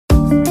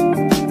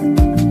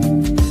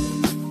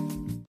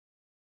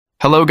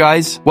Hello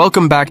guys,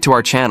 welcome back to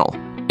our channel.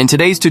 In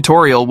today's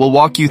tutorial, we'll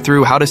walk you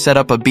through how to set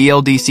up a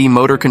BLDC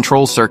motor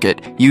control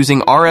circuit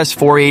using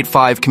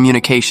RS485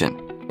 communication,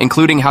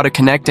 including how to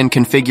connect and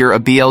configure a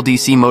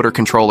BLDC motor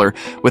controller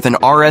with an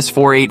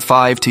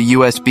RS485 to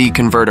USB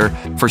converter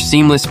for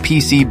seamless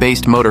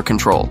PC-based motor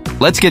control.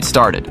 Let's get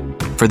started.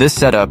 For this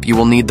setup, you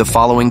will need the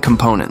following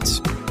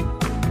components.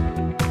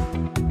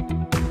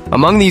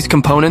 Among these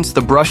components,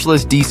 the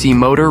brushless DC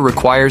motor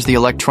requires the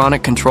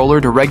electronic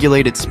controller to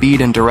regulate its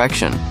speed and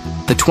direction.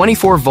 The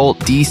 24-volt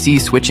DC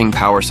switching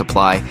power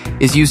supply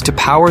is used to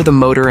power the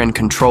motor and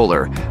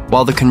controller,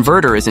 while the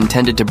converter is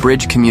intended to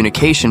bridge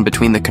communication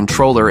between the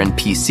controller and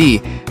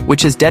PC,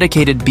 which has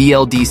dedicated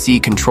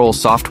BLDC control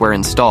software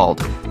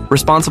installed,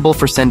 responsible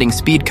for sending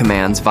speed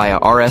commands via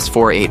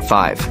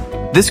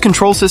RS485. This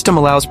control system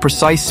allows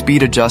precise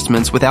speed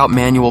adjustments without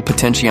manual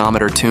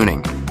potentiometer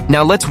tuning.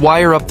 Now let's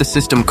wire up the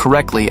system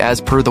correctly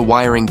as per the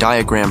wiring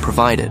diagram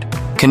provided.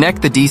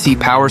 Connect the DC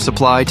power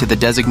supply to the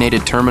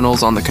designated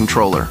terminals on the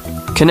controller.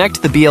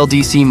 Connect the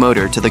BLDC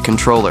motor to the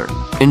controller.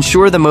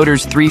 Ensure the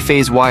motor's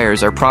three-phase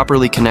wires are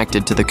properly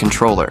connected to the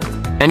controller.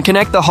 And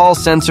connect the Hall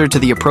sensor to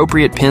the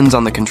appropriate pins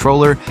on the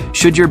controller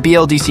should your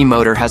BLDC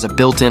motor has a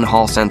built-in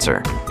Hall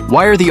sensor.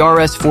 Wire the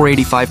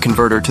RS485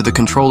 converter to the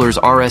controller's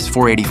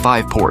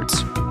RS485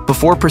 ports.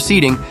 Before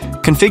proceeding,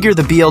 configure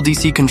the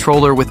BLDC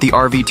controller with the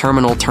RV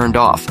terminal turned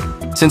off.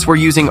 Since we're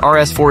using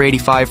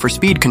RS485 for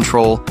speed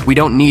control, we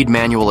don't need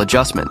manual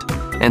adjustment.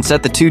 And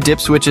set the two dip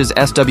switches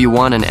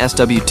SW1 and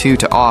SW2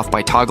 to off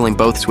by toggling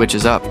both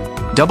switches up.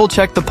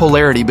 Double-check the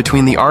polarity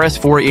between the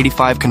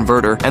RS485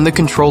 converter and the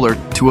controller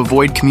to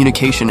avoid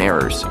communication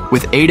errors,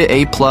 with A to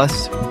A+,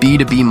 B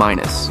to B-.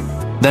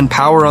 Then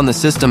power on the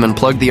system and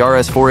plug the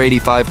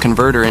RS485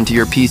 converter into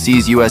your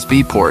PC's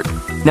USB port.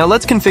 Now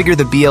let's configure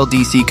the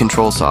BLDC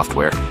control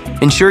software.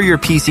 Ensure your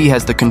PC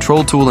has the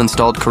control tool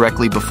installed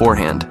correctly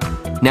beforehand.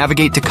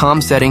 Navigate to COM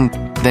setting,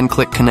 then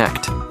click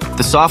Connect.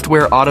 The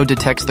software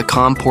auto-detects the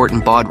COM port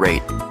and baud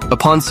rate.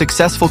 Upon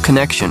successful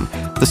connection,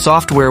 the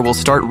software will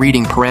start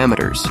reading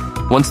parameters.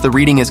 Once the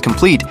reading is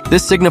complete,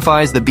 this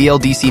signifies the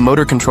BLDC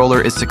motor controller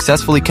is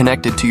successfully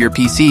connected to your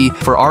PC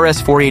for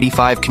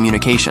RS485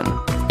 communication.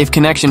 If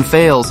connection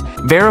fails,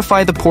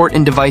 verify the port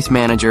in Device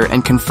Manager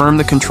and confirm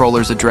the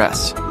controller's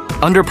address.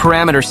 Under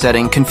Parameter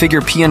Setting,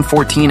 configure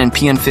PN14 and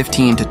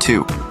PN15 to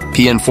 2.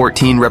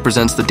 PN14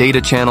 represents the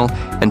data channel,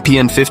 and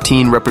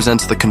PN15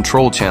 represents the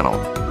control channel.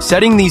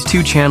 Setting these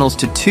two channels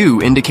to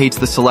 2 indicates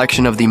the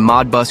selection of the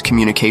Modbus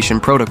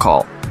communication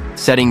protocol.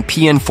 Setting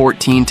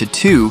PN14 to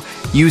 2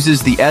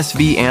 uses the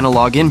SV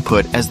analog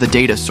input as the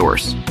data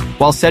source,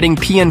 while setting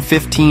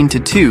PN15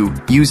 to 2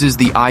 uses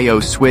the I/O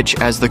switch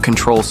as the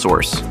control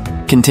source.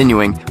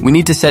 Continuing, we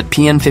need to set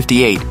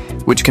PN58,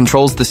 which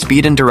controls the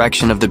speed and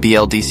direction of the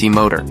BLDC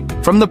motor.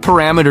 From the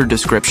parameter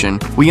description,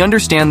 we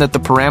understand that the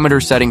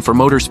parameter setting for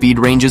motor speed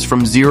ranges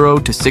from 0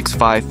 to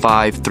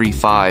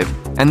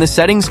 65535, and the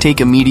settings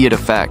take immediate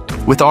effect,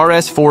 with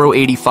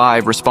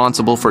RS485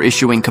 responsible for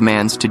issuing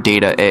commands to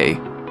data A.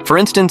 For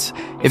instance,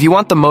 if you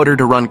want the motor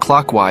to run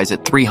clockwise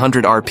at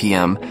 300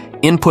 RPM,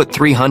 input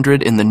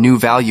 300 in the new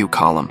value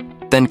column,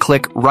 then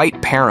click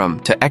Write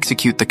Param to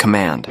execute the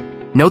command.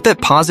 Note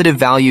that positive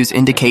values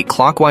indicate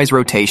clockwise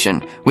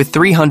rotation, with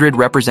 300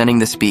 representing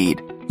the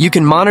speed. You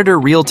can monitor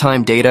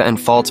real-time data and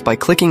faults by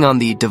clicking on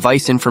the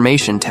Device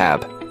Information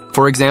tab.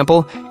 For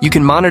example, you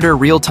can monitor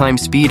real-time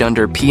speed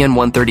under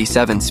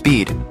PN137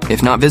 speed.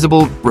 If not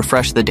visible,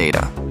 refresh the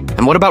data.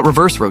 And what about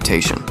reverse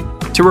rotation?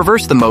 To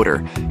reverse the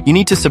motor, you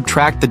need to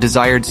subtract the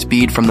desired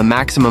speed from the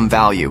maximum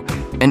value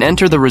and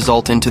enter the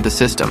result into the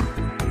system.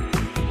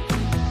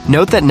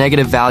 Note that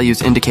negative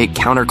values indicate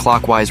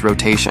counterclockwise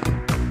rotation.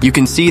 You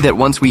can see that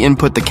once we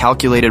input the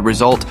calculated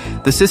result,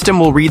 the system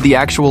will read the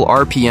actual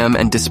RPM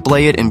and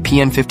display it in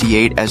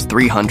PN58 as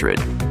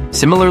 300.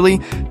 Similarly,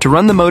 to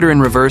run the motor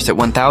in reverse at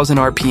 1000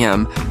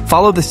 RPM,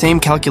 follow the same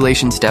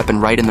calculation step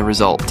and write in the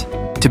result.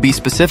 To be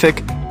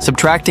specific,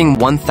 subtracting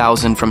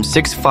 1000 from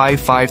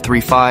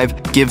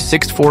 65535 gives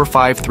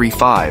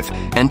 64535.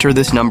 Enter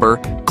this number,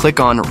 click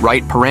on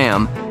Write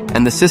Param,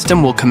 and the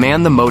system will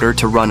command the motor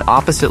to run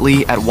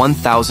oppositely at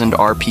 1000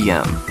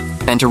 RPM.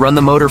 And to run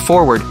the motor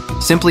forward,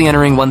 simply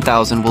entering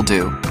 1000 will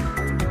do.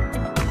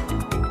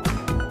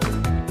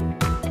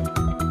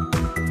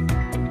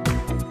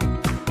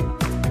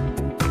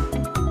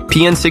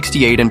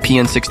 PN68 and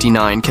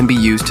PN69 can be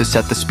used to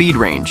set the speed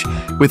range,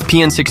 with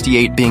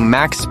PN68 being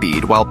max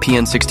speed while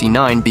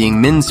PN69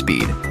 being min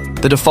speed.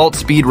 The default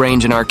speed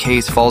range in our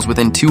case falls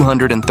within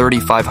 200 and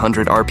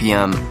 3500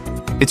 RPM.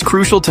 It's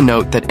crucial to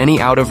note that any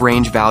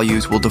out-of-range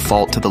values will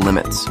default to the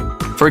limits.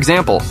 For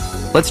example,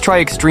 let's try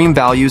extreme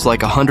values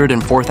like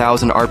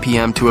 104,000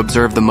 RPM to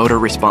observe the motor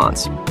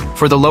response.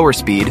 For the lower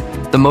speed,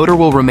 the motor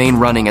will remain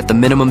running at the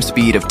minimum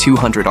speed of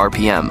 200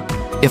 RPM.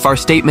 If our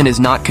statement is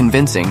not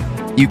convincing,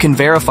 you can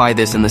verify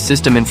this in the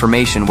system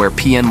information where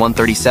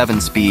PN137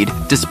 speed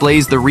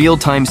displays the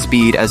real-time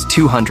speed as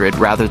 200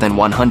 rather than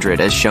 100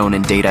 as shown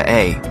in data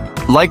A.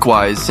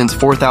 Likewise, since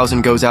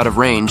 4000 goes out of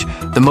range,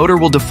 the motor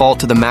will default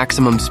to the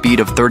maximum speed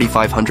of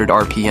 3500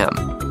 RPM.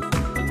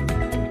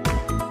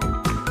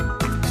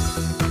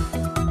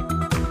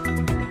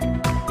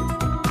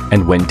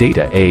 And when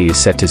data A is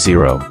set to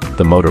 0,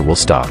 the motor will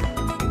stop.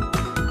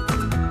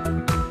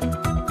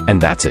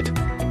 And that's it.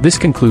 This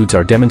concludes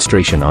our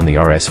demonstration on the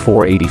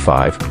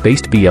RS485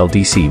 based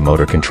BLDC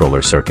motor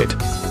controller circuit.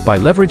 By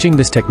leveraging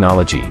this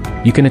technology,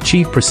 you can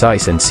achieve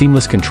precise and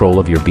seamless control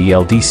of your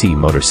BLDC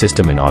motor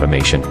system in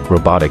automation,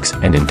 robotics,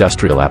 and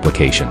industrial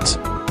applications.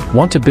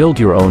 Want to build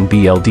your own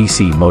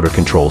BLDC motor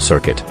control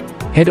circuit?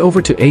 Head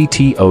over to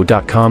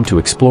ato.com to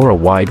explore a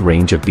wide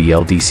range of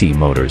BLDC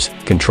motors,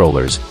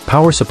 controllers,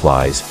 power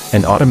supplies,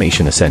 and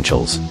automation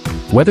essentials.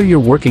 Whether you're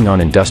working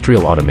on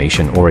industrial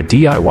automation or a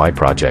DIY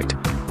project,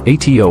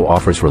 ATO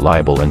offers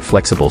reliable and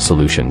flexible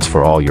solutions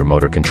for all your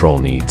motor control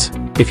needs.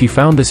 If you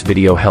found this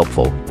video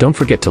helpful, don't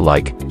forget to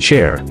like,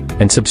 share,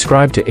 and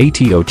subscribe to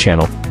ATO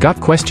channel. Got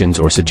questions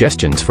or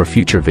suggestions for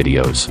future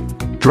videos?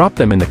 Drop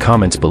them in the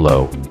comments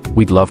below.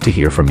 We'd love to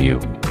hear from you.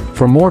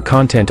 For more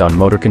content on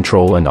motor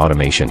control and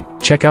automation,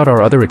 check out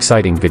our other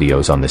exciting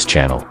videos on this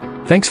channel.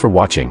 Thanks for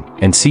watching,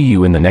 and see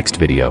you in the next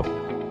video.